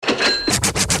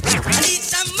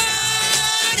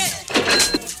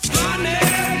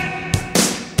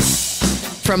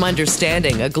From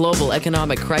understanding a global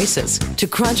economic crisis to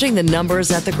crunching the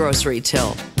numbers at the grocery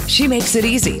till, she makes it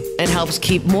easy and helps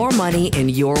keep more money in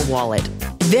your wallet.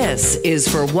 This is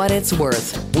For What It's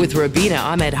Worth with Rubina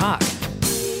Ahmed Haq.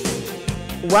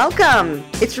 Welcome.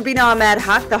 It's Rubina Ahmed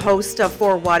Haq, the host of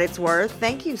For What It's Worth.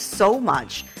 Thank you so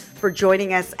much for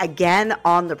joining us again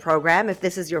on the program. If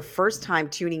this is your first time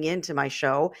tuning in to my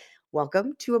show,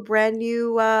 welcome to a brand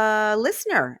new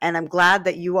listener. And I'm glad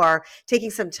that you are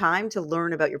taking some time to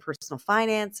learn about your personal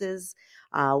finances,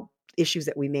 issues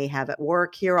that we may have at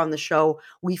work. Here on the show,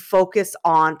 we focus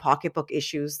on pocketbook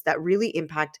issues that really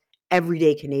impact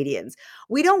everyday Canadians.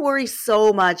 We don't worry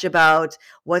so much about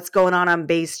what's going on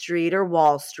Bay Street or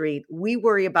Wall Street. We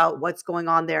worry about what's going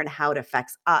on there and how it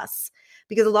affects us.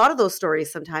 Because a lot of those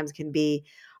stories sometimes can be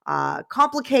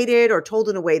complicated or told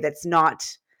in a way that's not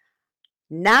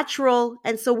natural.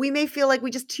 And so we may feel like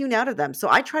we just tune out of them. So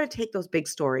I try to take those big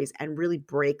stories and really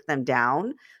break them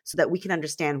down so that we can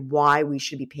understand why we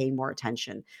should be paying more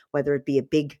attention, whether it be a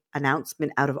big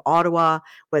announcement out of Ottawa,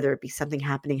 whether it be something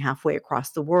happening halfway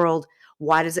across the world.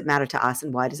 Why does it matter to us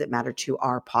and why does it matter to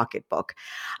our pocketbook?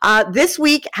 This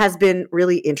week has been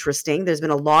really interesting. There's been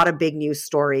a lot of big news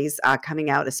stories coming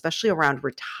out, especially around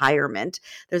retirement.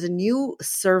 There's a new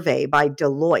survey by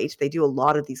Deloitte. They do a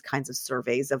lot of these kinds of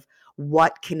surveys of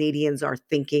what Canadians are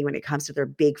thinking when it comes to their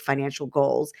big financial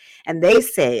goals. And they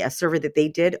say, a survey that they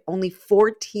did, only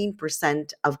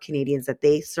 14% of Canadians that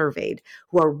they surveyed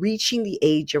who are reaching the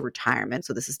age of retirement,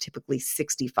 so this is typically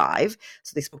 65,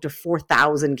 so they spoke to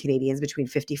 4,000 Canadians between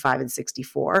 55 and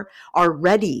 64, are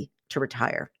ready to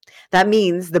retire. That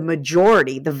means the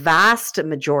majority, the vast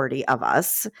majority of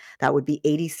us, that would be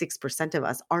 86% of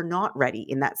us, are not ready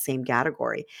in that same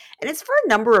category. And it's for a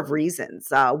number of reasons.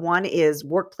 One is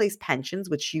workplace pensions,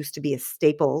 which used to be a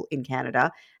staple in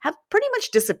Canada, have pretty much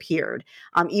disappeared.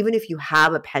 Even if you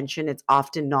have a pension, it's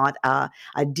often not a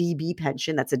DB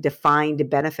pension. That's a defined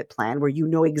benefit plan where you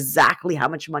know exactly how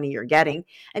much money you're getting.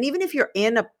 And even if you're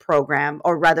in a program,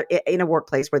 or rather in a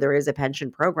workplace where there is a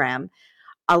pension program,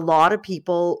 a lot of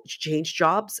people change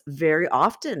jobs very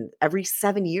often. Every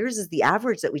 7 years is the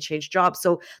average that we change jobs.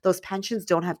 So those pensions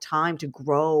don't have time to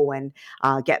grow and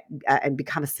get and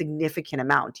become a significant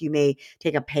amount. You may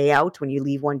take a payout when you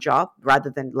leave one job rather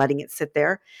than letting it sit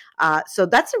there. So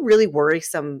that's a really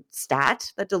worrisome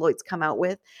stat that Deloitte's come out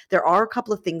with. There are a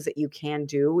couple of things that you can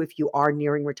do if you are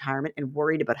nearing retirement and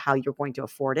worried about how you're going to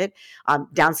afford it.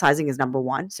 Downsizing is number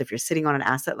one. So if you're sitting on an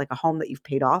asset like a home that you've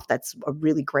paid off, that's a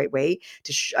really great way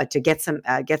to get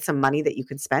some money that you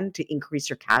can spend to increase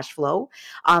your cash flow.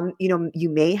 You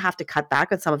may have to cut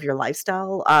back on some of your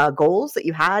lifestyle goals that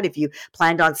you had. If you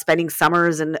planned on spending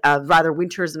summers and rather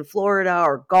winters in Florida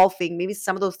or golfing, maybe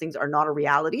some of those things are not a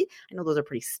reality. I know those are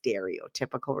pretty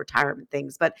stereotypical retirement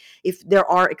things, but if there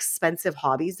are expensive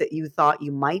hobbies that you thought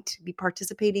you might be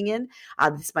participating in,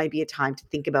 this might be a time to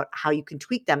think about how you can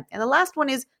tweak them. And the last one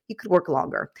is you could work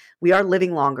longer. We are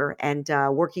living longer, and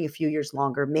working a few years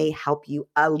longer may help you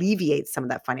alleviate some of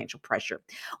that financial pressure.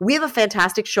 We have a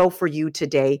fantastic show for you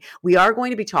today. We are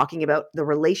going to be talking about the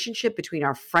relationship between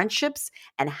our friendships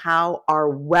and how our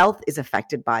wealth is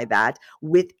affected by that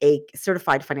with a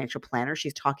certified financial planner.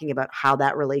 She's talking about how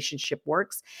that relationship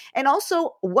works. And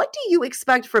also, what do you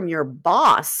expect from your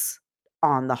boss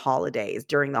on the holidays,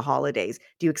 during the holidays?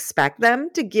 Do you expect them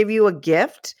to give you a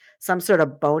gift, some sort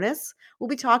of bonus? We'll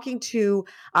be talking to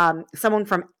someone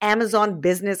from Amazon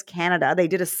Business Canada. They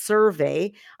did a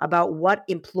survey about what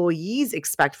employees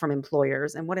expect from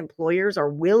employers and what employers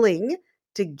are willing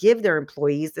to give their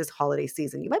employees this holiday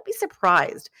season. You might be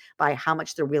surprised by how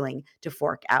much they're willing to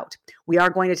fork out. We are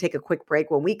going to take a quick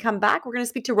break. When we come back, we're going to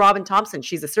speak to Robin Thompson.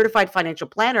 She's a certified financial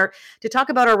planner to talk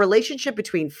about our relationship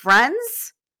between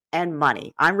friends and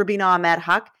money. I'm Rubina Ahmed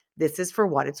Haq. This is For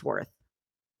What It's Worth.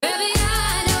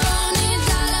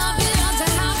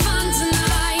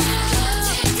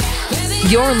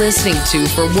 You're listening to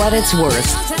For What It's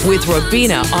Worth with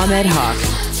Rubina Ahmed Haq.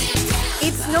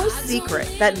 It's no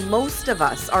secret that most of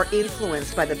us are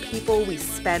influenced by the people we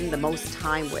spend the most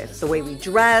time with, the way we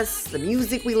dress, the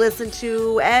music we listen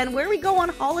to, and where we go on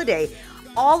holiday.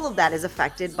 All of that is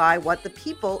affected by what the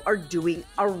people are doing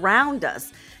around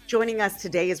us. Joining us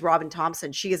today is Robin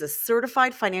Thompson. She is a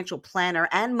certified financial planner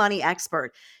and money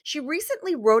expert. She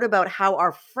recently wrote about how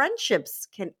our friendships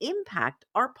can impact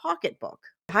our pocketbook.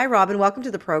 Hi, Robin. Welcome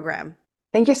to the program.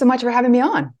 Thank you so much for having me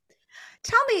on.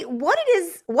 Tell me, what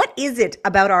is it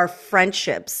about our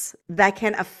friendships that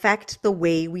can affect the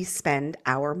way we spend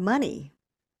our money?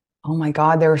 Oh my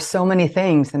God, there are so many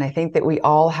things. And I think that we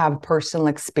all have personal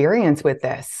experience with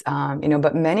this.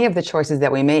 But many of the choices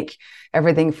that we make,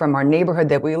 everything from our neighborhood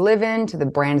that we live in to the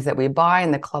brands that we buy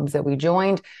and the clubs that we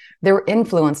joined, they're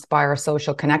influenced by our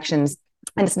social connections.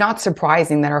 And it's not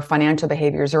surprising that our financial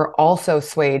behaviors are also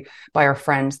swayed by our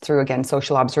friends through, again,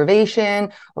 social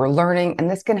observation or learning. And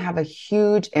this can have a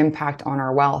huge impact on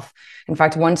our wealth. In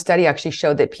fact, one study actually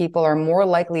showed that people are more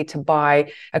likely to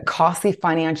buy a costly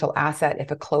financial asset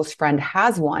if a close friend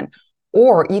has one,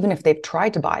 or even if they've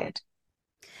tried to buy it.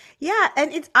 Yeah,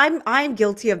 and I'm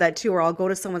guilty of that too, where I'll go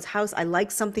to someone's house, I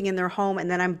like something in their home, and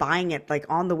then I'm buying it like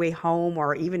on the way home,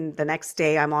 or even the next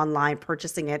day I'm online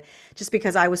purchasing it just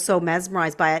because I was so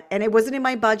mesmerized by it, and it wasn't in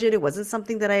my budget, it wasn't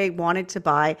something that I wanted to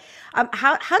buy.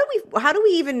 How do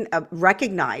we even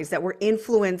recognize that we're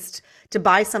influenced to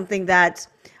buy something that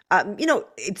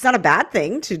it's not a bad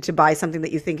thing to buy something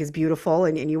that you think is beautiful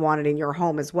and you want it in your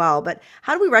home as well. But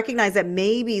how do we recognize that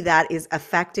maybe that is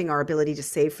affecting our ability to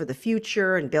save for the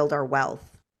future and build our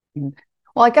wealth?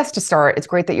 Well, I guess to start, it's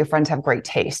great that your friends have great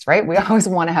taste, right? We always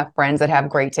want to have friends that have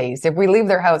great taste. If we leave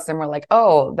their house and we're like,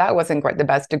 oh, that wasn't great, the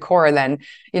best decor, then,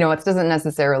 it doesn't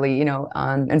necessarily,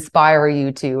 inspire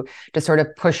you to sort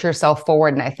of push yourself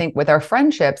forward. And I think with our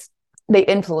friendships, they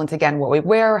influence, again, what we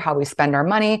wear, how we spend our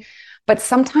money. But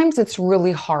sometimes it's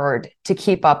really hard to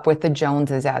keep up with the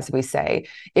Joneses, as we say.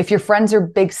 If your friends are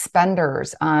big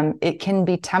spenders, it can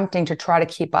be tempting to try to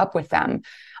keep up with them.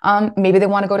 Maybe they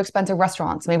want to go to expensive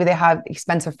restaurants. Maybe they have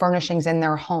expensive furnishings in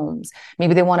their homes.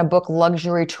 Maybe they want to book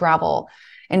luxury travel.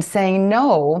 And saying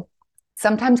no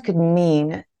sometimes could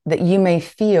mean that you may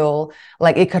feel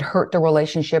like it could hurt the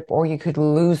relationship or you could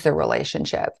lose the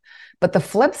relationship. But the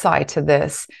flip side to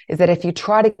this is that if you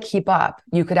try to keep up,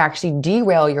 you could actually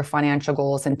derail your financial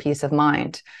goals and peace of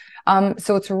mind.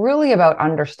 So it's really about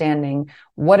understanding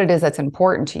what it is that's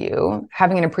important to you,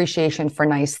 having an appreciation for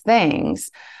nice things,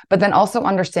 but then also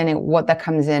understanding what that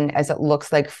comes in as it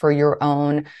looks like for your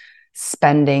own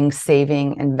spending,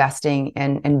 saving, investing,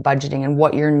 and budgeting, and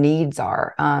what your needs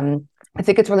are. I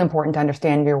think it's really important to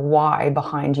understand your why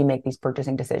behind you make these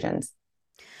purchasing decisions.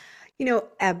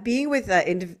 Being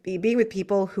with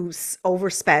people who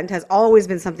overspend has always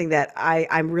been something that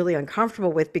I'm really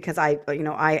uncomfortable with because I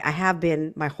have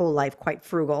been my whole life quite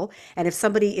frugal. And if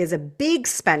somebody is a big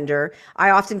spender,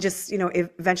 I often just,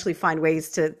 eventually find ways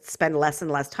to spend less and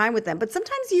less time with them. But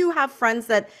sometimes you have friends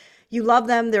that you love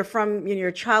them. They're from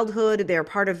your childhood. They're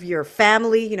part of your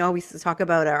family. We used to talk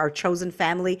about our chosen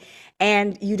family,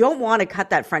 and you don't want to cut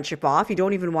that friendship off. You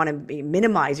don't even want to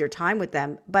minimize your time with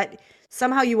them, but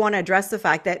somehow you want to address the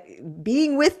fact that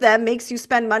being with them makes you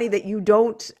spend money that you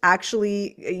can't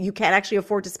actually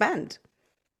afford to spend.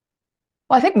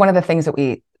 Well, I think one of the things that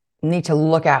we need to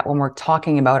look at when we're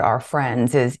talking about our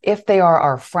friends is if they are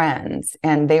our friends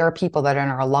and they are people that are in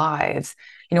our lives,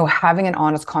 having an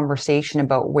honest conversation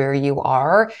about where you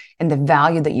are and the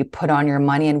value that you put on your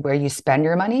money and where you spend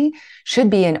your money should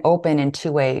be an open and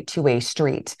two-way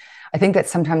street. I think that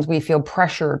sometimes we feel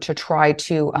pressure to try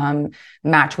to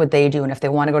match what they do. And if they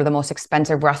want to go to the most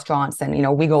expensive restaurants, then,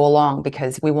 we go along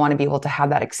because we want to be able to have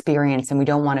that experience and we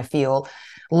don't want to feel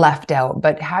left out.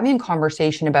 But having a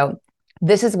conversation about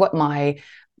this is what my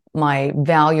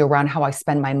value around how I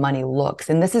spend my money looks.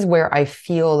 And this is where I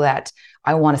feel that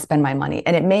I want to spend my money.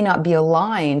 And it may not be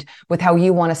aligned with how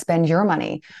you want to spend your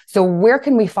money. So where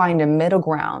can we find a middle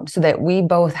ground so that we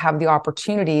both have the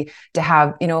opportunity to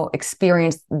have,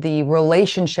 experience the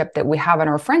relationship that we have in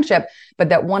our friendship, but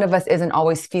that one of us isn't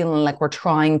always feeling like we're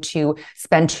trying to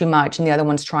spend too much and the other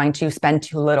one's trying to spend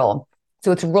too little.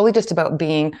 So it's really just about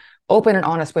being open and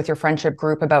honest with your friendship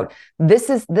group about this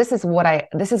is what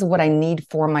I need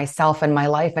for myself and my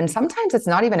life. And sometimes it's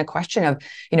not even a question of,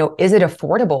 is it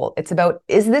affordable? It's about,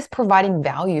 is this providing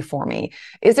value for me?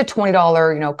 Is a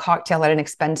 $20, cocktail at an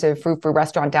expensive frou-frou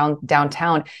restaurant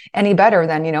downtown any better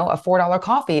than, a $4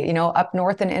 coffee, up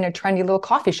north in a trendy little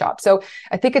coffee shop? So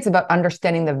I think it's about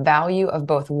understanding the value of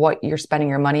both what you're spending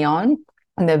your money on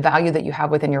and the value that you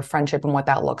have within your friendship and what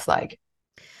that looks like.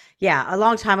 Yeah, a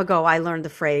long time ago, I learned the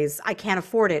phrase, I can't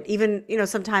afford it. Even,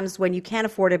 sometimes when you can't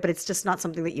afford it, but it's just not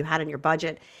something that you had in your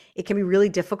budget, it can be really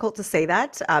difficult to say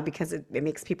that because it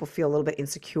makes people feel a little bit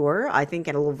insecure, I think,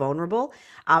 and a little vulnerable,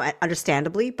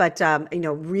 understandably. But,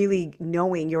 really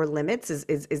knowing your limits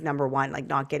is number one, like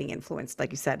not getting influenced, like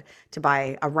you said, to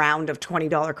buy a round of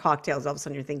 $20 cocktails. All of a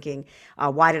sudden you're thinking,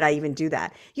 why did I even do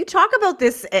that? You talk about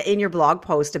this in your blog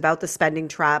post about the spending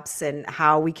traps and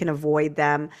how we can avoid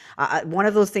them. One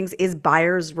of those things is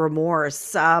buyer's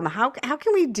remorse. How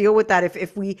can we deal with that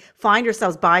if we find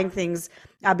ourselves buying things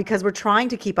because we're trying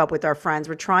to keep up with our friends,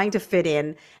 we're trying to fit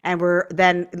in, and we're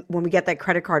then when we get that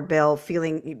credit card bill,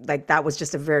 feeling like that was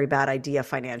just a very bad idea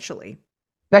financially.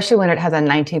 Especially when it has a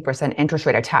 19% interest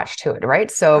rate attached to it,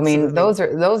 right? So, I mean,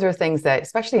 Absolutely. those are things that,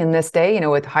 especially in this day,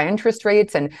 with high interest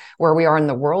rates and where we are in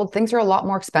the world, things are a lot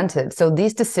more expensive. So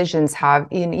these decisions have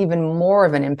even more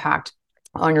of an impact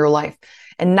on your life.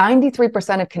 And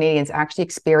 93% of Canadians actually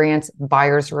experience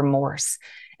buyer's remorse.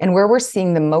 And where we're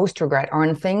seeing the most regret are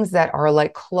in things that are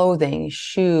like clothing,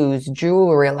 shoes,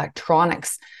 jewelry,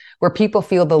 electronics. Where people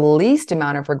feel the least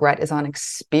amount of regret is on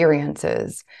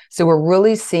experiences. So we're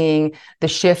really seeing the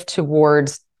shift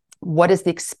towards what is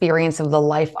the experience of the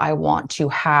life I want to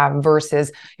have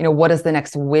versus, what is the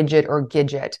next widget or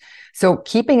gidget. So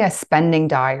keeping a spending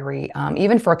diary,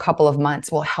 even for a couple of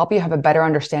months, will help you have a better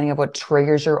understanding of what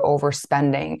triggers your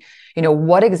overspending.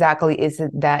 What exactly is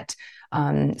it that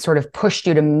sort of pushed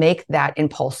you to make that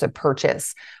impulsive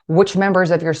purchase? Which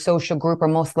members of your social group are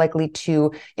most likely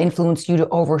to influence you to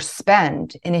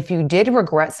overspend? And if you did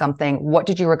regret something, what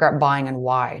did you regret buying and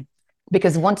why?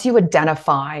 Because once you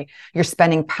identify your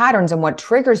spending patterns and what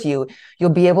triggers you, you'll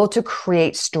be able to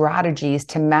create strategies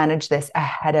to manage this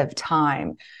ahead of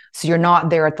time. So you're not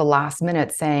there at the last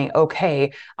minute saying,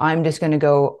 okay, I'm just going to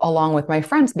go along with my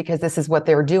friends because this is what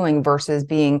they're doing, versus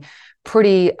being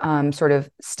pretty sort of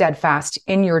steadfast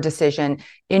in your decision,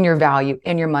 in your value,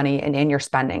 in your money, and in your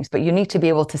spendings. But you need to be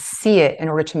able to see it in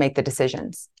order to make the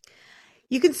decisions.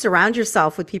 You can surround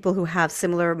yourself with people who have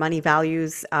similar money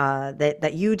values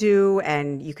that you do,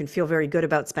 and you can feel very good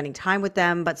about spending time with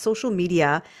them. But social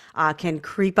media can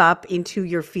creep up into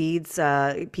your feeds,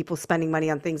 people spending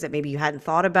money on things that maybe you hadn't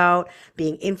thought about,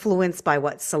 being influenced by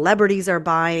what celebrities are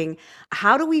buying.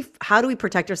 How do we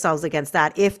protect ourselves against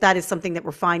that if that is something that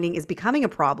we're finding is becoming a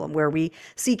problem, where we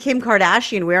see Kim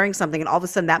Kardashian wearing something and all of a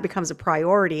sudden that becomes a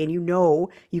priority and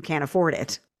you can't afford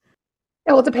it?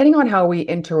 Yeah, well, depending on how we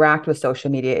interact with social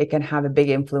media, it can have a big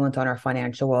influence on our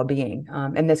financial well-being.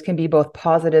 And this can be both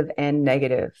positive and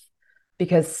negative,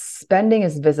 because spending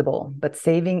is visible, but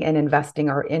saving and investing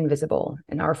are invisible.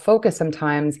 And our focus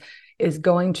sometimes is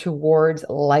going towards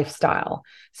lifestyle.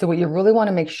 So what you really want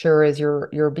to make sure is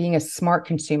you're being a smart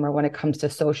consumer when it comes to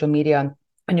social media.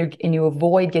 And you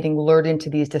avoid getting lured into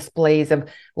these displays of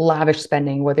lavish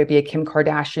spending, whether it be a Kim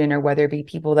Kardashian or whether it be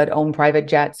people that own private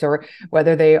jets, or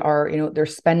whether they are, their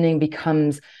spending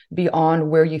becomes beyond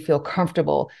where you feel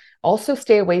comfortable. Also,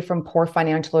 stay away from poor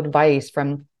financial advice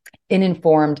from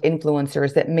uninformed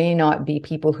influencers that may not be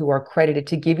people who are credited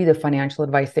to give you the financial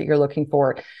advice that you're looking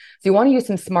for. So you want to use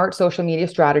some smart social media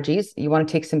strategies. You want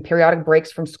to take some periodic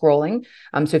breaks from scrolling.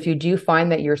 So if you do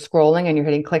find that you're scrolling and you're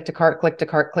hitting click to cart, click to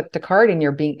cart, click to cart, and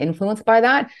you're being influenced by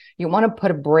that, you want to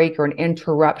put a break or an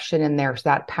interruption in there so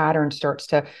that pattern starts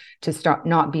to start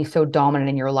not be so dominant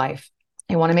in your life.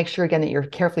 You want to make sure, again, that you're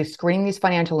carefully screening these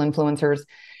financial influencers,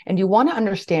 and you want to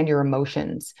understand your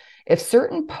emotions. If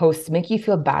certain posts make you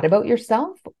feel bad about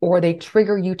yourself, or they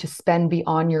trigger you to spend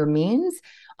beyond your means,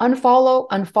 unfollow,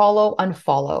 unfollow,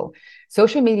 unfollow.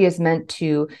 Social media is meant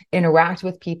to interact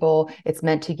with people. It's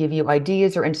meant to give you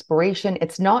ideas or inspiration.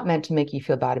 It's not meant to make you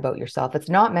feel bad about yourself. It's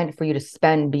not meant for you to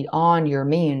spend beyond your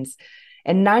means.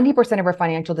 And 90% of our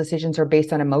financial decisions are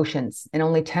based on emotions, and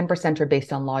only 10% are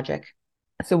based on logic.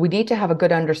 So we need to have a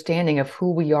good understanding of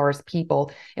who we are as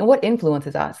people and what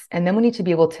influences us. And then we need to be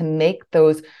able to make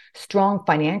those strong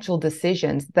financial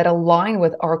decisions that align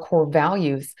with our core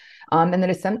values, and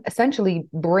that essentially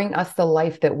bring us the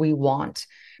life that we want.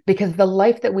 Because the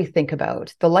life that we think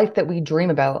about, the life that we dream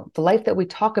about, the life that we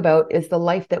talk about is the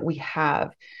life that we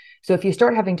have. So if you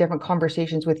start having different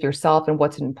conversations with yourself and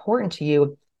what's important to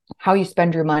you, how you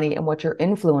spend your money and what you're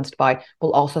influenced by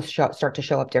will also start to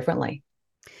show up differently.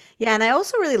 Yeah, and I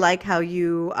also really like how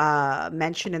you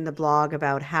mentioned in the blog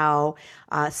about how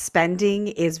spending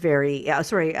is very,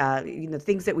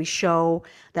 things that we show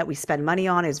that we spend money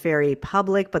on is very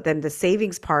public, but then the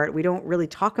savings part, we don't really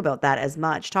talk about that as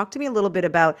much. Talk to me a little bit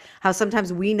about how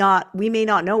sometimes we may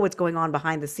not know what's going on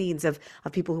behind the scenes of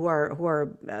people who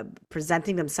are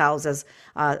presenting themselves as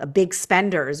big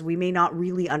spenders. We may not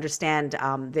really understand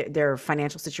their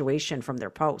financial situation from their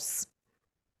posts.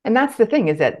 And that's the thing,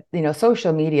 is that,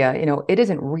 social media, it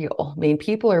isn't real. I mean,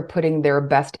 people are putting their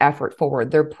best effort forward.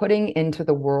 They're putting into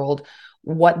the world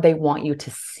what they want you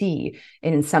to see.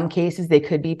 And in some cases, they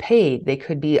could be paid. They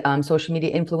could be social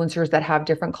media influencers that have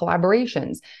different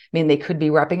collaborations. I mean, they could be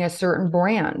repping a certain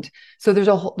brand. So there's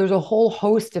a whole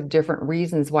host of different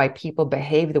reasons why people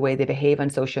behave the way they behave on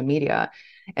social media.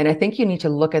 And I think you need to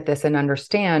look at this and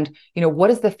understand, what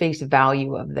is the face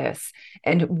value of this?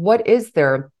 And what is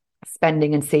there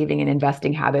spending and saving and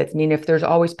investing habits. I mean, if there's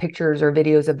always pictures or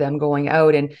videos of them going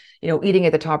out and, eating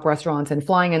at the top restaurants and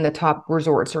flying in the top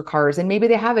resorts or cars, and maybe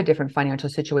they have a different financial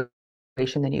situation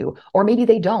than you, or maybe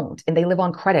they don't, and they live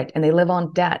on credit and they live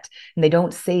on debt and they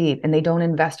don't save and they don't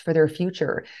invest for their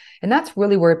future. And that's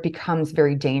really where it becomes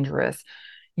very dangerous.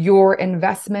 Your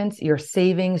investments, your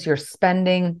savings, your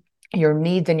spending, your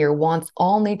needs and your wants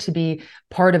all need to be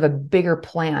part of a bigger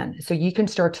plan. So you can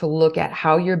start to look at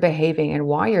how you're behaving and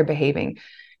why you're behaving.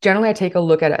 Generally, I take a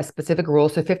look at a specific rule.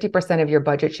 So 50% of your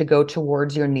budget should go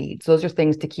towards your needs. Those are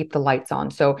things to keep the lights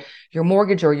on. So your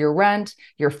mortgage or your rent,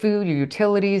 your food, your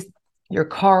utilities, your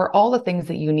car, all the things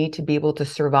that you need to be able to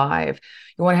survive.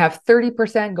 You want to have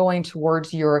 30% going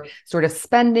towards your sort of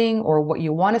spending or what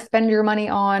you want to spend your money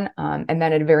on. And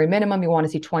then at a very minimum, you want to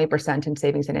see 20% in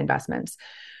savings and investments.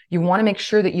 You want to make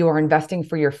sure that you are investing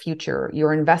for your future.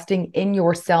 You're investing in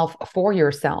yourself for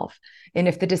yourself. And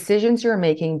if the decisions you're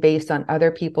making based on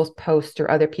other people's posts or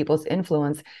other people's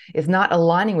influence is not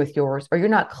aligning with yours, or you're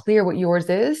not clear what yours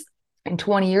is, in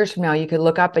 20 years from now, you could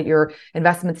look up at your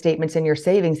investment statements and your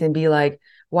savings and be like,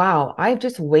 wow, I've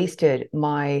just wasted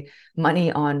my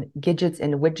money on gadgets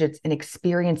and widgets and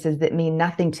experiences that mean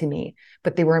nothing to me,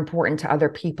 but they were important to other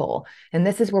people. And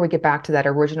this is where we get back to that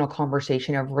original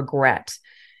conversation of regret.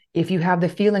 If you have the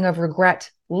feeling of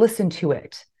regret, listen to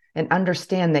it and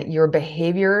understand that your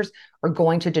behaviors are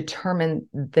going to determine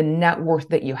the net worth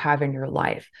that you have in your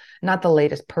life, not the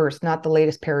latest purse, not the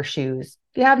latest pair of shoes.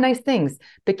 You have nice things,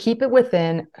 but keep it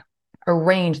within a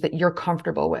range that you're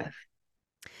comfortable with.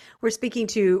 We're speaking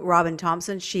to Robin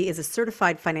Thompson. She is a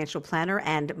certified financial planner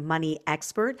and money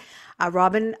expert.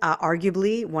 Robin,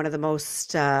 arguably one of the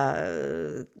most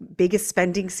biggest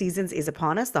spending seasons is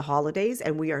upon us, the holidays,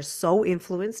 and we are so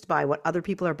influenced by what other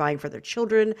people are buying for their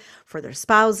children, for their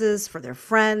spouses, for their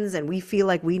friends, and we feel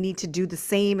like we need to do the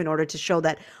same in order to show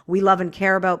that we love and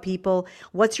care about people.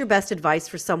 What's your best advice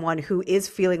for someone who is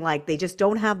feeling like they just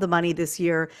don't have the money this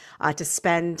year to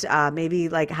spend, maybe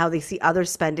like how they see others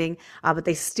spending, but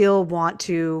they still want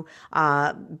to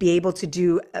be able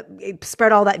to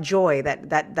spread all that joy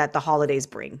that the holidays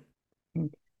bring?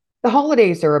 The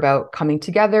holidays are about coming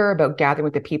together, about gathering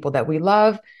with the people that we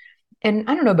love. And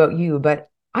I don't know about you, but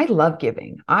I love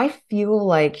giving. I feel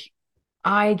like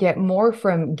I get more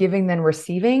from giving than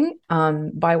receiving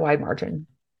by a wide margin.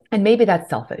 And maybe that's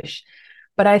selfish.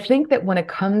 But I think that when it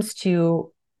comes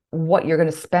to what you're going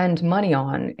to spend money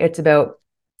on, it's about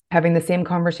having the same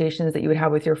conversations that you would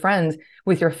have with your friends,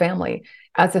 with your family,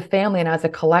 as a family and as a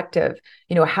collective.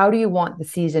 How do you want the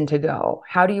season to go?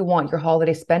 How do you want your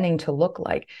holiday spending to look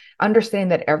like? Understand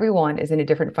that everyone is in a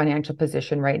different financial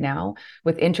position right now,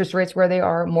 with interest rates where they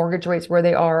are, mortgage rates where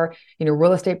they are,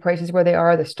 real estate prices where they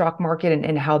are, the stock market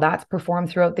and how that's performed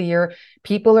throughout the year.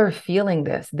 People are feeling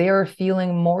this. They are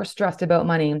feeling more stressed about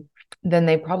money than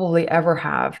they probably ever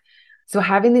have. So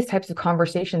having these types of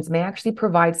conversations may actually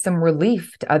provide some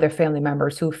relief to other family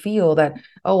members who feel that,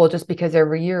 oh, well, just because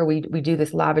every year we do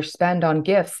this lavish spend on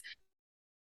gifts,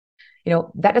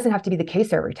 that doesn't have to be the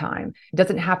case every time. It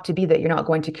doesn't have to be that you're not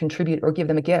going to contribute or give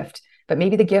them a gift, but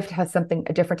maybe the gift has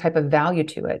a different type of value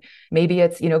to it. Maybe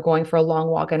it's, going for a long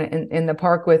walk in the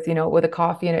park with a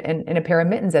coffee and a pair of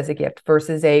mittens as a gift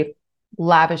versus a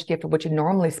lavish gift of what you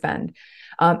normally spend.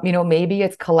 Maybe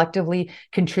it's collectively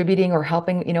contributing or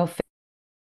helping,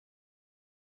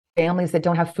 families that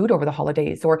don't have food over the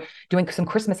holidays, or doing some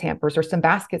Christmas hampers or some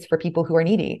baskets for people who are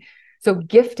needy. So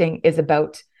gifting is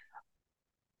about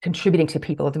contributing to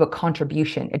people. It's about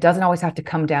contribution. It doesn't always have to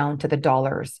come down to the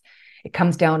dollars. It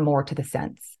comes down more to the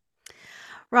cents.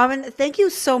 Robin, thank you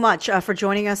so much for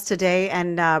joining us today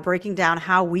and breaking down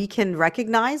how we can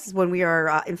recognize when we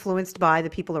are influenced by the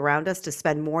people around us to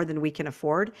spend more than we can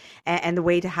afford, and the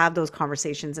way to have those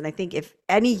conversations. And I think if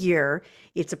any year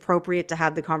it's appropriate to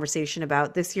have the conversation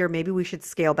about this year, maybe we should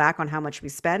scale back on how much we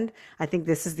spend. I think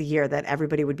this is the year that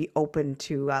everybody would be open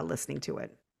to listening to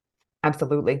it.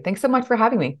 Absolutely. Thanks so much for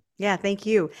having me. Yeah, thank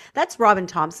you. That's Robin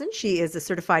Thompson. She is a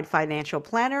certified financial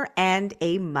planner and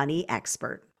a money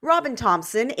expert. Robin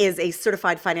Thompson is a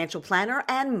certified financial planner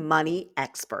and money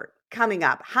expert. Coming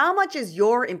up, how much is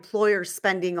your employer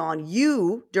spending on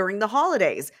you during the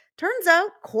holidays? Turns out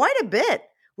quite a bit.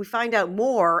 We find out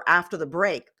more after the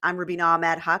break. I'm Rubina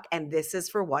Ahmed Haq, and this is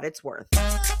For What It's Worth.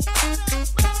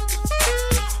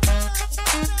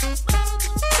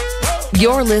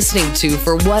 You're listening to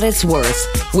For What It's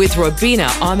Worth with Rubina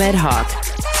Ahmed Haq.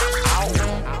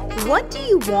 What do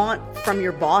you want from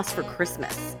your boss for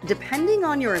Christmas? Depending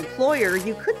on your employer,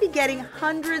 you could be getting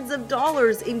hundreds of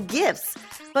dollars in gifts.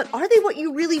 But are they what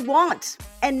you really want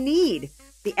and need?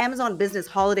 The Amazon Business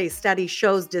Holiday Study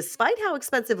shows despite how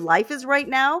expensive life is right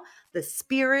now, the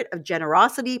spirit of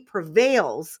generosity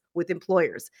prevails with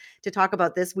employers. To talk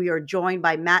about this, we are joined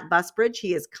by Matt Busbridge.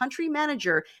 He is country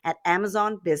manager at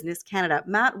Amazon Business Canada.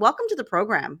 Matt, welcome to the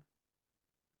program.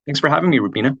 Thanks for having me,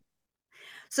 Rubina.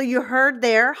 So you heard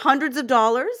there, hundreds of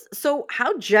dollars. So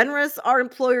how generous are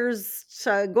employers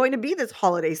going to be this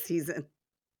holiday season?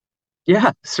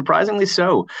 Yeah, surprisingly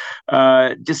so.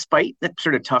 Despite the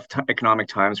sort of tough economic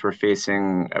times we're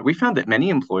facing, we found that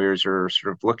many employers are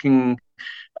sort of looking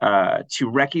to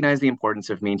recognize the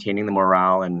importance of maintaining the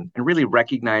morale and really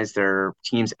recognize their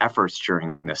team's efforts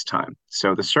during this time.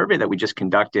 So the survey that we just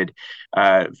conducted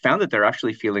found that they're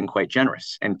actually feeling quite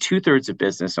generous. And 2/3 of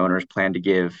business owners plan to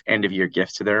give end-of-year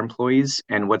gifts to their employees.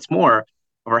 And what's more,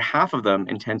 over half of them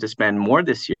intend to spend more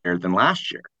this year than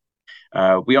last year.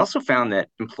 We also found that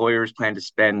employers plan to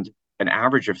spend an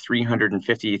average of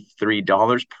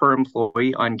 $353 per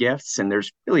employee on gifts, and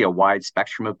there's really a wide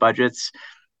spectrum of budgets.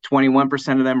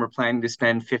 21% of them are planning to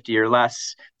spend 50 or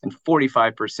less, and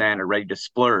 45% are ready to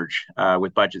splurge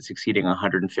with budgets exceeding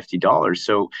 $150.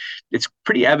 So it's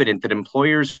pretty evident that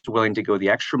employers are willing to go the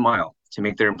extra mile to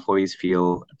make their employees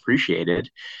feel appreciated.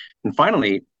 And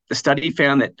finally, the study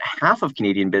found that half of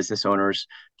Canadian business owners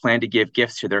plan to give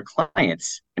gifts to their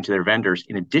clients and to their vendors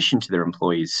in addition to their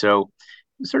employees. So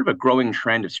it's sort of a growing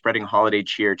trend of spreading holiday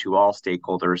cheer to all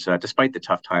stakeholders, despite the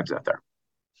tough times out there.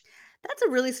 That's a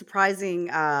really surprising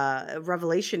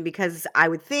revelation, because I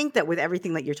would think that with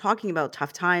everything that you're talking about,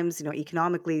 tough times,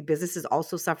 economically, businesses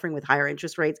also suffering with higher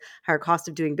interest rates, higher cost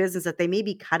of doing business, that they may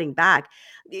be cutting back.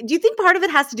 Do you think part of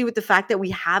it has to do with the fact that we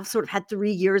have sort of had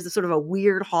 3 years of sort of a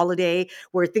weird holiday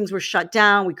where things were shut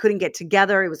down, we couldn't get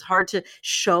together, it was hard to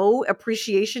show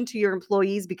appreciation to your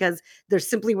employees because there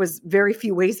simply was very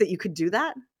few ways that you could do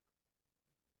that?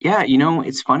 Yeah,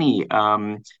 it's funny.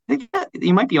 I think that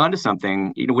you might be onto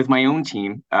something. With my own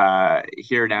team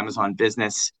here at Amazon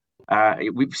Business,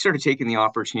 we've sort of taken the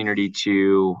opportunity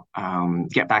to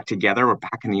get back together. We're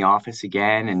back in the office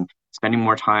again and spending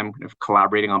more time kind of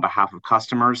collaborating on behalf of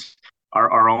customers.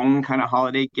 Our own kind of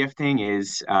holiday gifting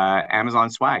is Amazon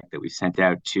swag that we sent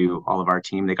out to all of our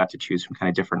team. They got to choose from kind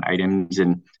of different items,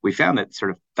 and we found that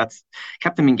sort of that's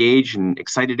kept them engaged and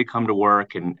excited to come to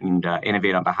work and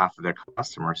innovate on behalf of their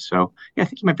customers. So yeah, I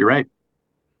think you might be right.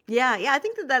 Yeah, I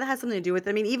think that has something to do with it.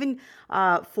 I mean, even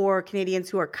for Canadians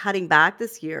who are cutting back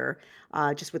this year,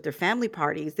 just with their family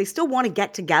parties, they still want to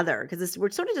get together because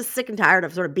we're sort of just sick and tired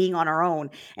of sort of being on our own,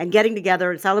 and getting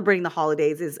together and celebrating the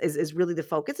holidays is really the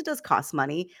focus. It does cost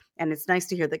money, and it's nice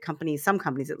to hear that some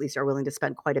companies at least, are willing to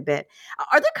spend quite a bit.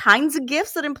 Are there kinds of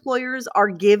gifts that employers are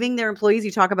giving their employees?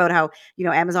 You talk about how,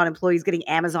 Amazon employees getting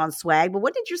Amazon swag, but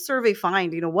what did your survey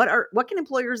find? What can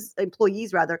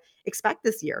employees rather expect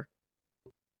this year?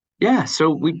 Yeah, so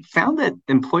we found that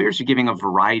employers are giving a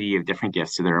variety of different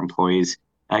gifts to their employees.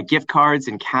 Gift cards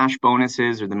and cash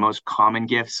bonuses are the most common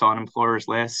gifts on employers'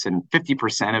 lists, and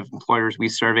 50% of employers we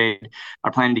surveyed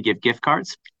are planning to give gift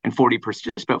cards, and 40%,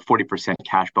 just about 40%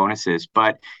 cash bonuses.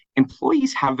 But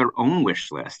employees have their own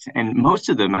wish list, and most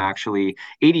of them actually,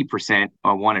 80%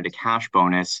 wanted a cash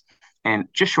bonus, and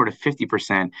just short of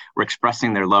 50% were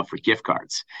expressing their love for gift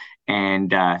cards.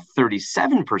 And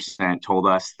 37% told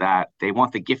us that they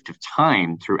want the gift of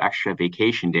time through extra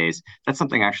vacation days. That's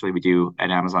something actually we do at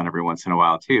Amazon every once in a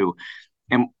while too.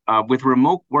 And with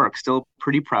remote work still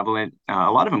pretty prevalent,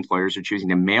 a lot of employers are choosing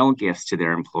to mail gifts to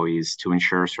their employees to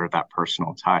ensure sort of that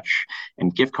personal touch.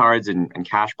 And gift cards and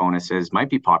cash bonuses might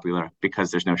be popular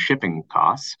because there's no shipping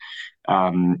costs.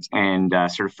 Sort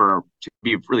of to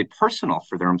be really personal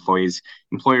for their employees,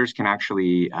 employers can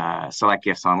actually select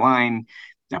gifts online,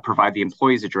 provide the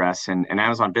employee's address, and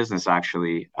Amazon Business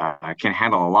actually can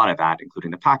handle a lot of that,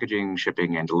 including the packaging,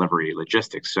 shipping, and delivery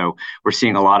logistics. So we're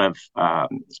seeing a lot of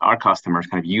our customers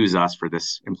kind of use us for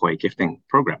this employee gifting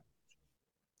program.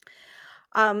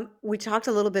 We talked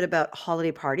a little bit about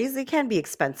holiday parties. They can be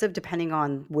expensive depending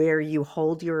on where you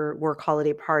hold your work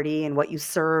holiday party and what you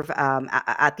serve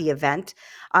at the event.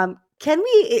 Can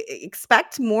we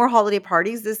expect more holiday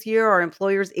parties this year? Are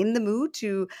employers in the mood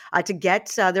to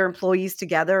get their employees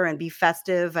together and be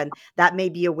festive? And that may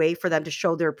be a way for them to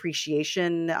show their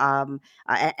appreciation on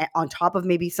top of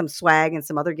maybe some swag and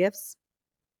some other gifts?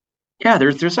 Yeah,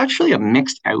 there's actually a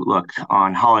mixed outlook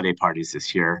on holiday parties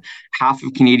this year. Half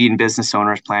of Canadian business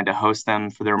owners plan to host them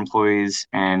for their employees,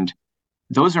 and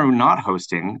those who are not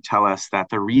hosting tell us that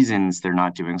the reasons they're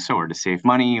not doing so are to save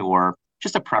money or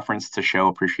just a preference to show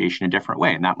appreciation a different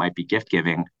way, and that might be gift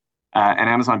giving. At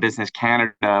Amazon Business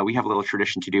Canada, we have a little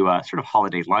tradition to do a sort of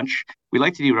holiday lunch. We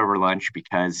like to do it over lunch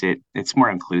because it's more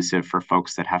inclusive for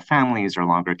folks that have families or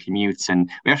longer commutes. And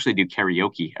we actually do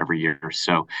karaoke every year.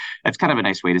 So it's kind of a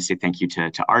nice way to say thank you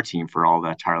to our team for all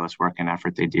the tireless work and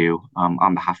effort they do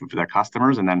on behalf of their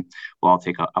customers. And then we'll all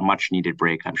take a much needed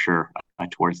break, I'm sure,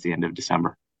 towards the end of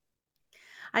December.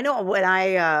 I know when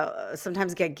I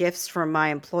sometimes get gifts from my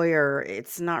employer,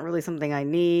 it's not really something I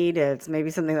need. It's maybe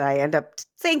something that I end up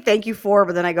saying thank you for,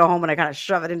 but then I go home and I kind of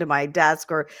shove it into my desk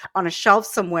or on a shelf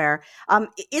somewhere.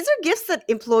 Is there gifts that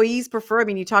employees prefer? I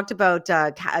mean, you talked about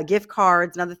gift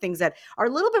cards and other things that are a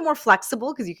little bit more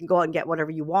flexible because you can go out and get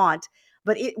whatever you want.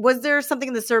 But was there something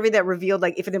in the survey that revealed,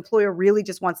 like, if an employer really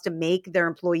just wants to make their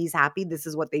employees happy, this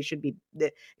is what they should be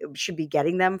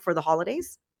getting them for the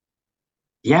holidays?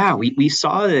 Yeah, we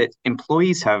saw that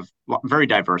employees have very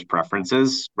diverse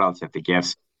preferences relative to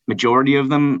gifts. Majority of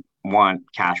them want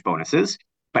cash bonuses,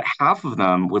 but half of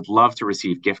them would love to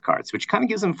receive gift cards, which kind of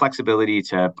gives them flexibility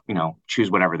to, choose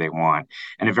whatever they want.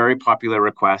 And a very popular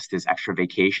request is extra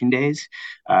vacation days,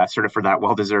 sort of for that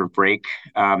well-deserved break.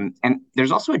 And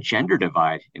there's also a gender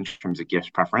divide in terms of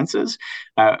gift preferences.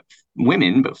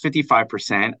 Women, about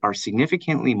 55%, are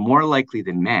significantly more likely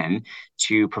than men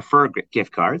to prefer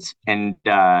gift cards, and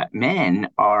men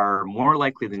are more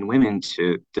likely than women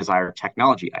to desire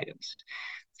technology items.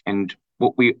 And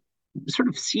what we sort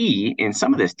of see in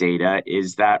some of this data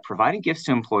is that providing gifts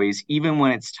to employees, even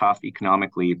when it's tough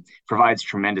economically, provides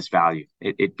tremendous value.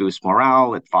 It boosts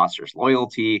morale, it fosters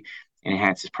loyalty,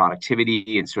 enhances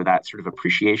productivity, and so that sort of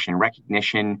appreciation and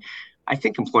recognition. I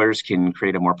think employers can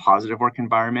create a more positive work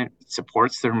environment,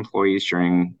 supports their employees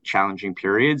during challenging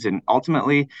periods, and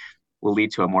ultimately will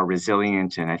lead to a more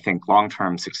resilient and, I think,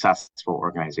 long-term successful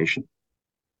organization.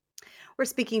 We're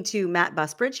speaking to Matt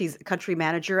Busbridge. He's country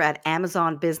manager at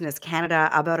Amazon Business Canada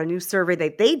about a new survey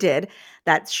that they did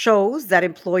that shows that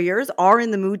employers are in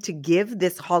the mood to give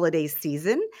this holiday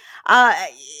season.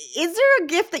 Is there a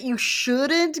gift that you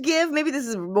shouldn't give? Maybe this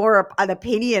is more an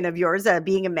opinion of yours,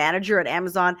 being a manager at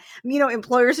Amazon.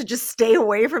 Employers should just stay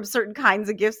away from certain kinds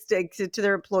of gifts to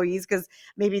their employees because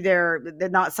maybe they're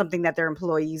not something that their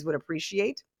employees would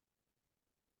appreciate.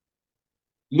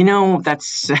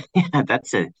 That's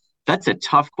that's a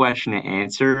tough question to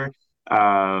answer.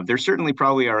 There certainly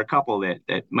probably are a couple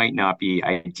that might not be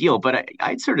ideal, but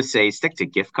I'd sort of say stick to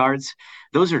gift cards.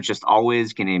 Those are just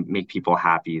always going to make people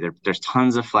happy. There's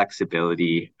tons of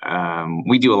flexibility.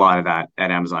 We do a lot of that at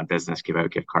Amazon Business, give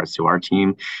out gift cards to our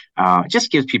team. It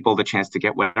just gives people the chance to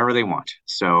get whatever they want.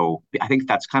 So I think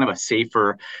that's kind of a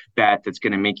safer bet that's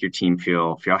going to make your team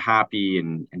feel happy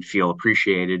and feel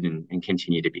appreciated and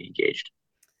continue to be engaged.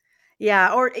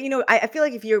 Yeah, or I feel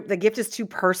like if the gift is too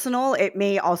personal, it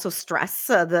may also stress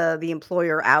the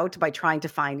employer out by trying to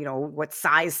find what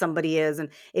size somebody is, and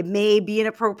it may be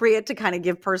inappropriate to kind of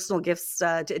give personal gifts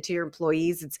to your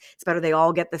employees. It's better they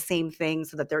all get the same thing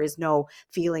so that there is no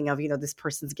feeling of this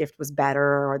person's gift was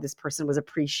better or this person was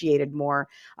appreciated more.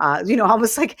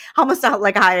 Almost like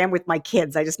I am with my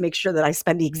kids. I just make sure that I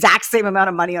spend the exact same amount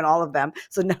of money on all me,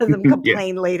 so none of them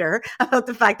complain later about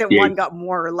the fact that one got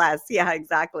more or less. Yeah,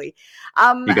 exactly.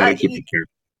 You got to keep it clear.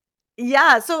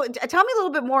 Yeah. So tell me a little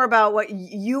bit more about what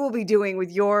you will be doing with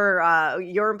your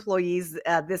employees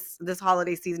this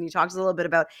holiday season. You talked a little bit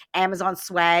about Amazon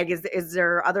swag. Is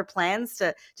there other plans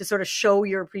to sort of show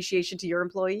your appreciation to your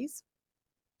employees?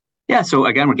 Yeah. So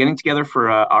again, we're getting together for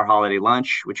our holiday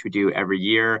lunch, which we do every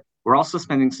year. We're also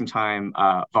spending some time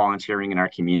volunteering in our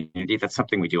community. That's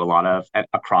something we do a lot of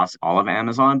across all of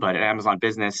Amazon, but at Amazon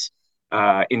Business,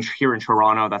 here in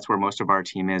Toronto, that's where most of our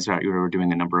team is. We're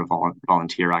doing a number of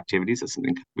volunteer activities. That's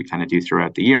something we kind of do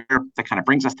throughout the year. That kind of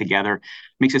brings us together,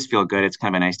 makes us feel good. It's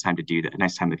kind of a nice time to do that, a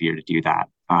nice time of year to do that.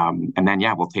 And then,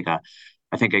 we'll take I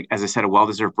think, as I said, a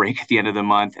well-deserved break at the end of the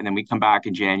month, and then we come back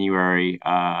in January.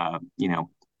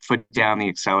 Foot down the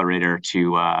accelerator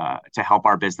to help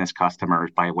our business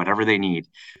customers buy whatever they need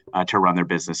to run their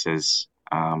businesses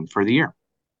for the year.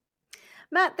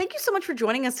 Matt, thank you so much for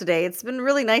joining us today. It's been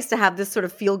really nice to have this sort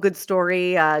of feel-good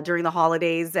story during the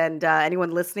holidays. And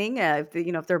anyone listening,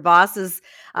 if their boss is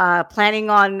planning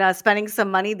on spending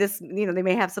some money, they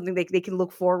may have something they can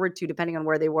look forward to depending on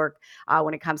where they work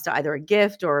when it comes to either a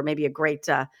gift or maybe a great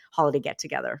holiday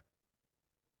get-together.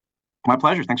 My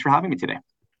pleasure. Thanks for having me today.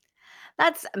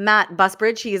 That's Matt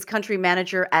Busbridge. He is country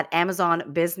manager at Amazon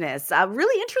Business.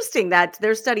 Really interesting that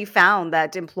their study found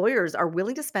that employers are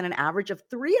willing to spend an average of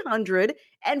 $350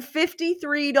 and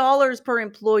 $53 per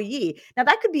employee. Now,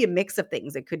 that could be a mix of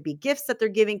things. It could be gifts that they're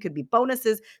giving, could be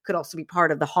bonuses, could also be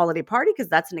part of the holiday party because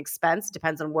that's an expense.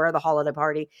 Depends on where the holiday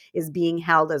party is being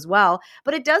held as well.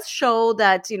 But it does show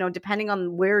that, depending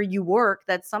on where you work,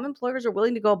 that some employers are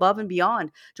willing to go above and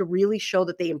beyond to really show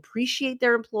that they appreciate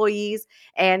their employees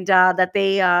and that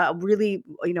they really,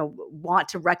 want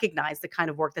to recognize the kind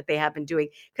of work that they have been doing,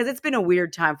 because it's been a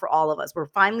weird time for all of us. We're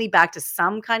finally back to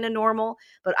some kind of normal,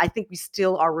 but I think we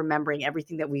still are remembering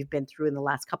everything that we've been through in the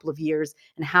last couple of years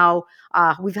and how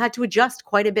we've had to adjust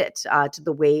quite a bit to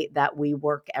the way that we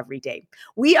work every day.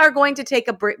 We are going to take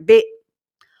a break.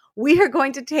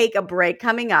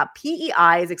 Coming up.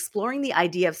 PEI is exploring the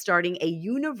idea of starting a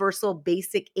universal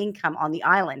basic income on the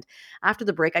island. After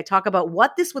the break, I talk about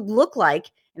what this would look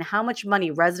like and how much money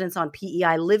residents on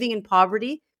PEI living in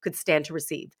poverty could stand to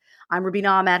receive. I'm Rubina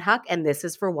Ahmed Haq, and this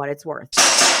is For What It's Worth.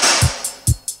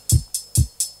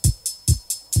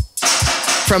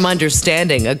 From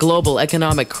understanding a global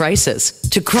economic crisis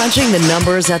to crunching the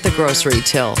numbers at the grocery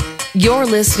till, you're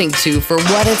listening to For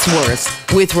What It's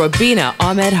Worth with Rubina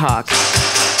Ahmed Haq.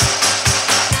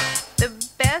 The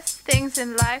best things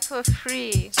in life are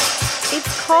free.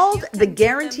 It's called the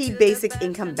Guaranteed Basic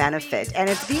Income Benefit, and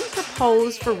it's being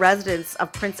proposed for residents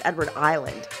of Prince Edward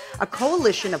Island. A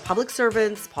coalition of public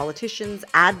servants, politicians,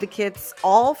 advocates,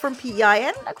 all from PEI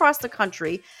and across the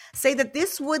country, say that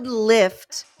this would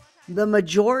lift the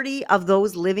majority of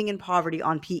those living in poverty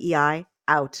on PEI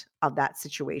out of that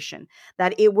situation,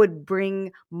 that it would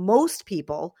bring most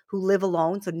people who live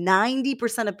alone, so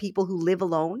 90% of people who live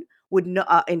alone would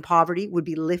in poverty would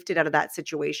be lifted out of that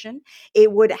situation.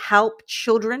 It would help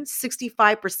children.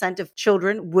 65% of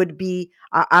children would be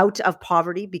out of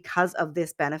poverty because of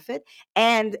this benefit.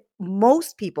 And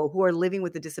most people who are living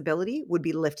with a disability would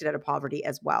be lifted out of poverty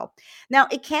as well. Now,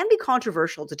 it can be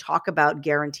controversial to talk about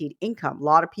guaranteed income. A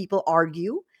lot of people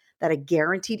argue that a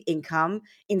guaranteed income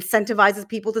incentivizes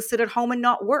people to sit at home and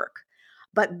not work.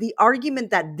 But the argument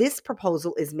that this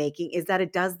proposal is making is that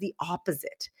it does the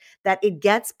opposite, that it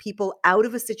gets people out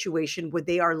of a situation where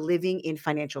they are living in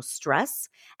financial stress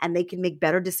and they can make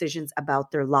better decisions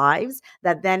about their lives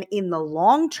that then in the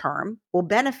long term will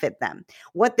benefit them.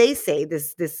 What they say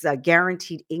this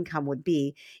guaranteed income would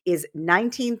be is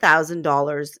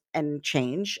 $19,000 and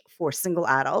change for single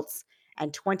adults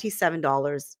and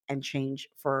 $27 and change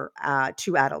for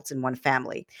two adults in one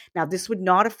family. Now, this would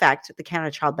not affect the Canada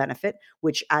Child Benefit,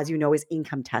 which, as you know, is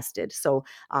income tested. So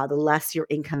the less your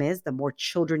income is, the more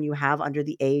children you have under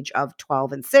the age of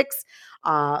 12 and 6,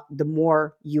 the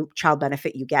more child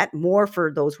benefit you get, more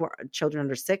for those who are children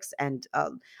under 6 and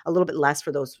a little bit less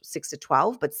for those 6 to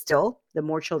 12. But still, the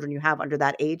more children you have under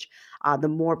that age, the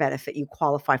more benefit you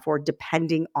qualify for,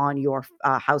 depending on your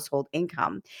household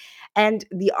income. And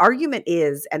the argument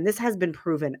is, and this has been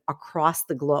proven across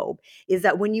the globe, is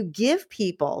that when you give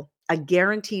people a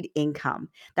guaranteed income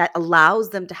that allows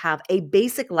them to have a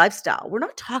basic lifestyle, we're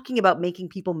not talking about making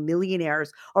people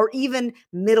millionaires or even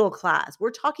middle class.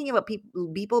 We're talking about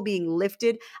people being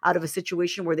lifted out of a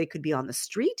situation where they could be on the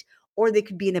street or they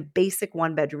could be in a basic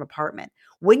one-bedroom apartment.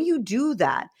 When you do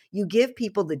that, you give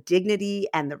people the dignity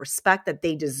and the respect that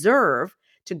they deserve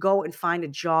to go and find a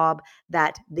job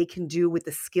that they can do with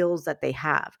the skills that they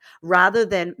have, rather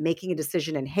than making a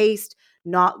decision in haste,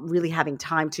 not really having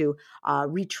time to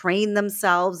retrain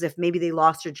themselves if maybe they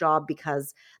lost their job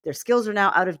because their skills are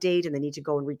now out of date and they need to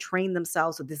go and retrain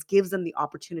themselves. So this gives them the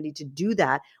opportunity to do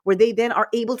that, where they then are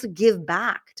able to give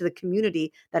back to the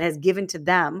community that has given to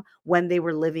them when they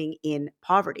were living in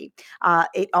poverty.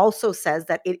 It also says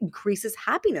that it increases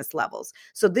happiness levels.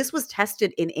 So this was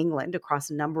tested in England across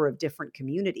a number of different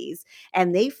communities,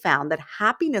 and they found that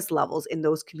happiness levels in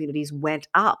those communities went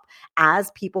up as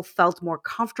people felt more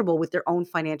comfortable with their own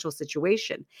financial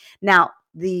situation. Now,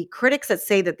 the critics that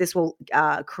say that this will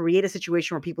create a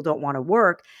situation where people don't want to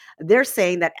work, they're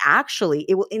saying that actually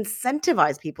it will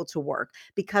incentivize people to work,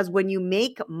 because when you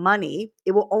make money,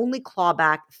 it will only claw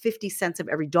back 50 cents of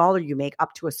every dollar you make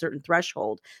up to a certain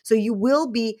threshold. So you will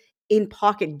be in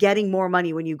pocket getting more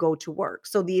money when you go to work.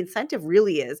 So the incentive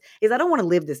really is I don't want to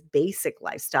live this basic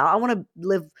lifestyle. I want to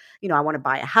live, I want to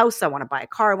buy a house, I want to buy a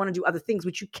car, I want to do other things,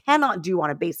 which you cannot do on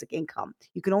a basic income.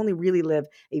 You can only really live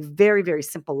a very, very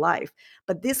simple life.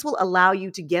 But this will allow you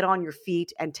to get on your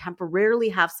feet and temporarily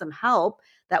have some help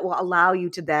that will allow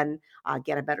you to then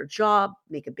get a better job,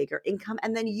 make a bigger income,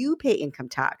 and then you pay income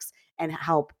tax and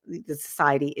help the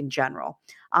society in general.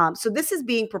 So this is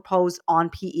being proposed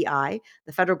on PEI.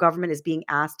 The federal government is being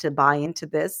asked to buy into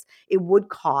this. It would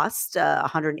cost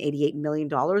 $188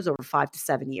 million over 5 to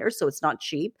 7 years, so it's not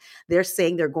cheap. They're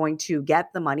saying they're going to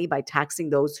get the money by taxing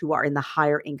those who are in the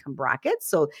higher income brackets.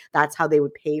 So that's how they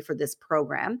would pay for this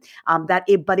program. But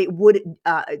it would,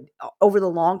 over the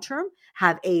long term,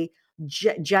 have a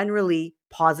generally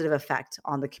positive effect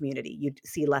on the community. You'd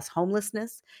see less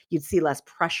homelessness. You'd see less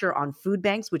pressure on food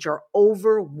banks, which are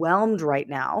overwhelmed right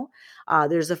now.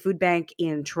 There's a food bank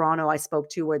in Toronto I spoke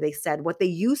to where they said what they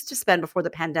used to spend before the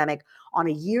pandemic on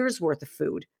a year's worth of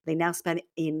food, they now spend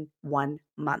in 1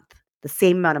 month. The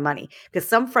same amount of money, because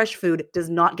some fresh food does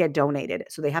not get donated.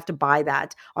 So they have to buy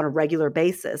that on a regular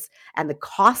basis. And the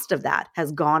cost of that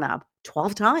has gone up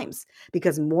 12 times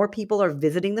because more people are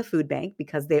visiting the food bank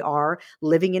because they are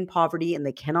living in poverty and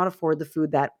they cannot afford the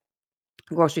food that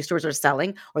grocery stores are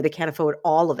selling, or they can't afford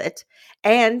all of it.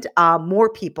 And more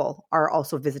people are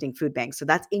also visiting food banks. So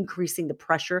that's increasing the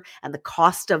pressure, and the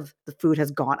cost of the food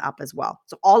has gone up as well.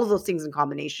 So all of those things in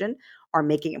combination are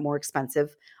making it more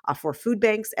expensive for food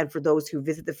banks, and for those who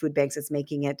visit the food banks, it's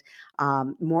making it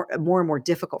more and more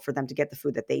difficult for them to get the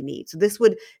food that they need. So this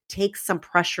would take some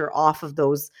pressure off of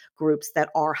those groups that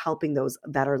are helping those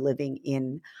that are living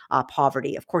in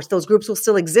poverty. Of course, those groups will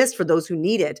still exist for those who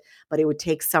need it, but it would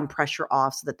take some pressure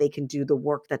off so that they can do the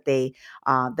work that they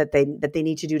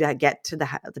need to do to get to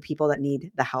the people that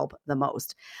need the help the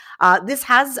most.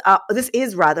 This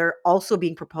is rather also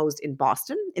being proposed in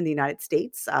Boston in the United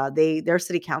States. Their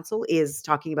city council is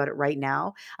talking about it right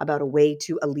now, about a way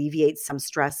to alleviate some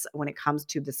stress when it comes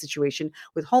to the situation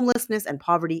with homelessness and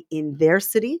poverty in their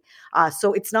city.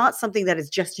 So it's not something that is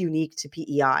just unique to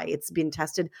PEI. It's been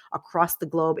tested across the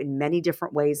globe in many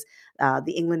different ways.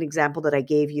 The England example that I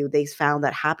gave you, they found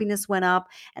that happiness went up,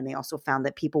 and they also found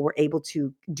that people were able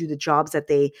to do the jobs that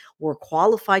they were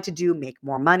qualified to do, make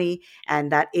more money,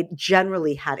 and that it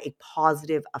generally had a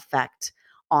positive effect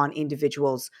on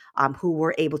individuals who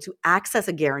were able to access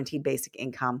a guaranteed basic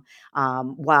income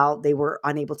while they were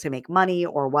unable to make money,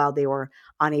 or while they were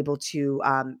unable to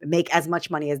make as much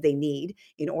money as they need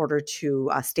in order to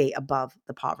stay above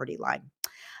the poverty line.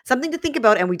 Something to think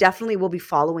about, and we definitely will be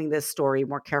following this story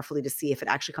more carefully to see if it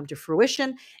actually come to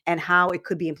fruition and how it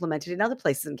could be implemented in other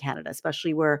places in Canada,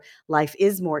 especially where life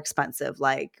is more expensive,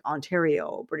 like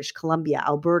Ontario, British Columbia,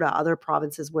 Alberta, other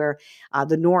provinces where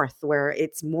the north, where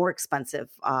it's more expensive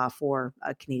for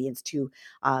Canadians to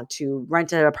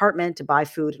rent an apartment, to buy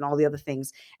food, and all the other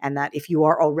things. And that if you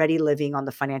are already living on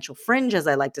the financial fringe, as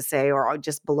I like to say, or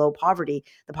just below poverty,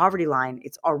 the poverty line,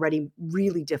 it's already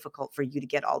really difficult for you to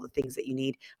get all the things that you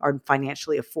need or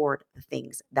financially afford the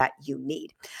things that you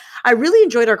need. I really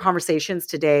enjoyed our conversations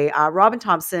today. Robin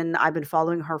Thompson, I've been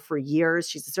following her for years.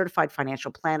 She's a certified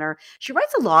financial planner. She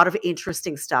writes a lot of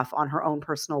interesting stuff on her own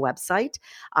personal website.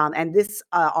 And this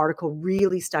article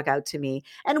really stuck out to me.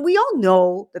 And we all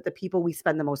know that the people we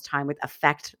spend the most time with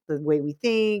affect the way we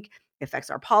think. It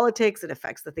affects our politics. It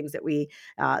affects the things that we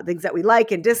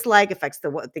like and dislike. Affects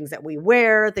the things that we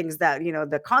wear. Things that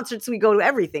the concerts we go to.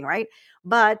 Everything, right?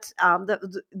 But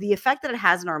the effect that it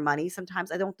has on our money,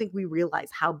 sometimes I don't think we realize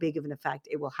how big of an effect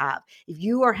it will have. If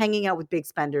you are hanging out with big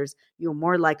spenders, you're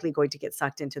more likely going to get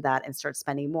sucked into that and start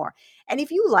spending more. And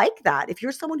if you like that, if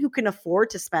you're someone who can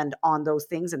afford to spend on those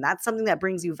things and that's something that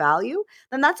brings you value,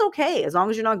 then that's okay, as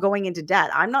long as you're not going into debt.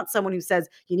 I'm not someone who says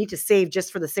you need to save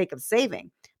just for the sake of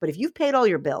saving. But if you've paid all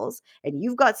your bills and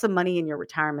you've got some money in your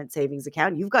retirement savings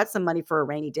account, you've got some money for a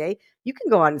rainy day, you can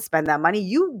go on and spend that money.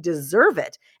 You deserve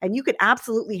it. And you can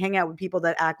absolutely hang out with people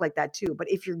that act like that too.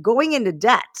 But if you're going into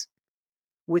debt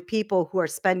with people who are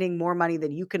spending more money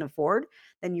than you can afford,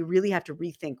 then you really have to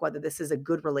rethink whether this is a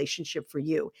good relationship for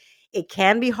you. It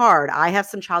can be hard. I have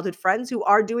some childhood friends who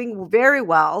are doing very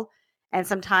well. And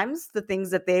sometimes the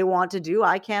things that they want to do,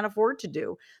 I can't afford to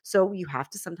do. So you have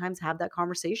to sometimes have that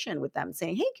conversation with them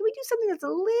saying, hey, can we do something that's a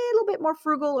little bit more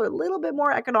frugal or a little bit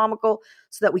more economical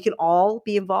so that we can all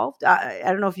be involved? I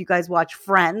don't know if you guys watch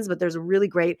Friends, but there's a really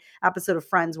great episode of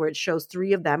Friends where it shows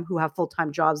 3 of them who have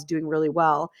full-time jobs doing really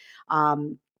well.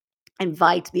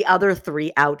 Invite the other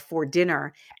 3 out for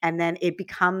dinner. And then it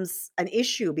becomes an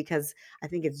issue because I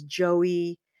think it's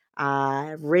Joey,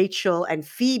 Rachel and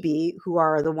Phoebe, who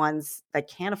are the ones that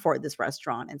can't afford this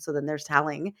restaurant. And so then they're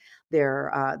telling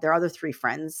their other three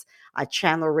friends,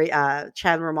 Chandler,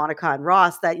 Monica, and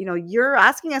Ross, that, you're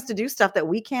asking us to do stuff that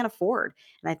we can't afford.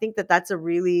 And I think that that's a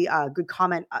really good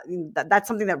comment. That's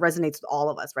something that resonates with all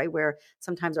of us, right? Where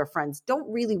sometimes our friends don't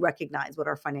really recognize what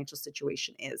our financial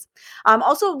situation is.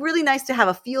 Also, really nice to have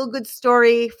a feel-good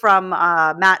story from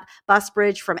Matt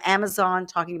Busbridge from Amazon,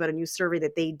 talking about a new survey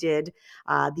that they did,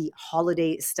 the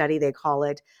holiday study, they call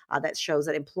it, that shows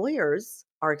that employers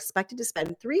are expected to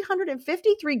spend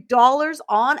 $353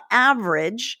 on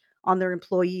average on their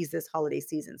employees this holiday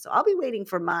season. So I'll be waiting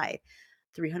for my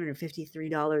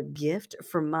 $353 gift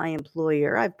from my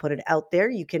employer. I've put it out there.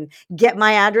 You can get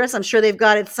my address. I'm sure they've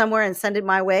got it somewhere and send it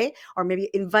my way, or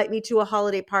maybe invite me to a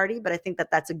holiday party. But I think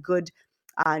that that's a good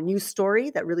news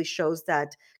story that really shows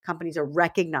that companies are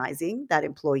recognizing that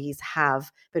employees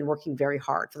have been working very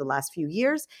hard for the last few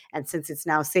years. And since it's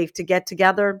now safe to get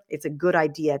together, it's a good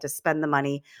idea to spend the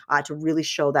money to really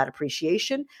show that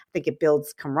appreciation. I think it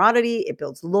builds camaraderie, it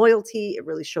builds loyalty, it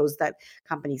really shows that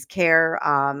companies care.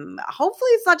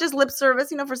 Hopefully it's not just lip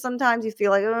service. For sometimes you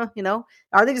feel like,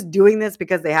 are they just doing this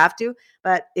because they have to?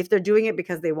 But if they're doing it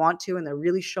because they want to and they're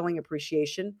really showing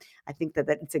appreciation, I think that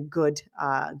it's a good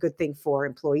thing for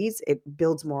employees. It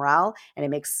builds morale and it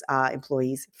makes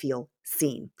employees feel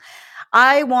seen.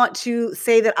 I want to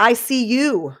say that I see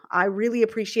you. I really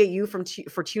appreciate you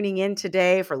for tuning in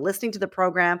today, for listening to the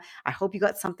program. I hope you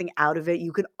got something out of it.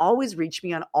 You can always reach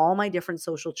me on all my different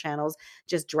social channels.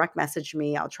 Just direct message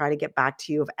me. I'll try to get back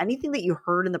to you. If anything that you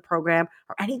heard in the program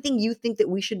or anything you think that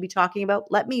we should be talking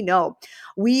about, let me know.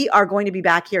 We are going to be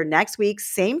back here next week,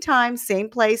 same time, same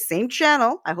place, same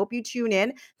channel. I hope you tune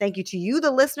in. Thank you to you,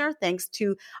 the listener. Thanks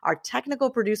to our technical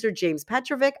producer, James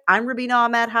Petrovic. I'm Rubina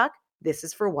Ahmed Haq. This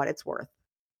is For What It's Worth.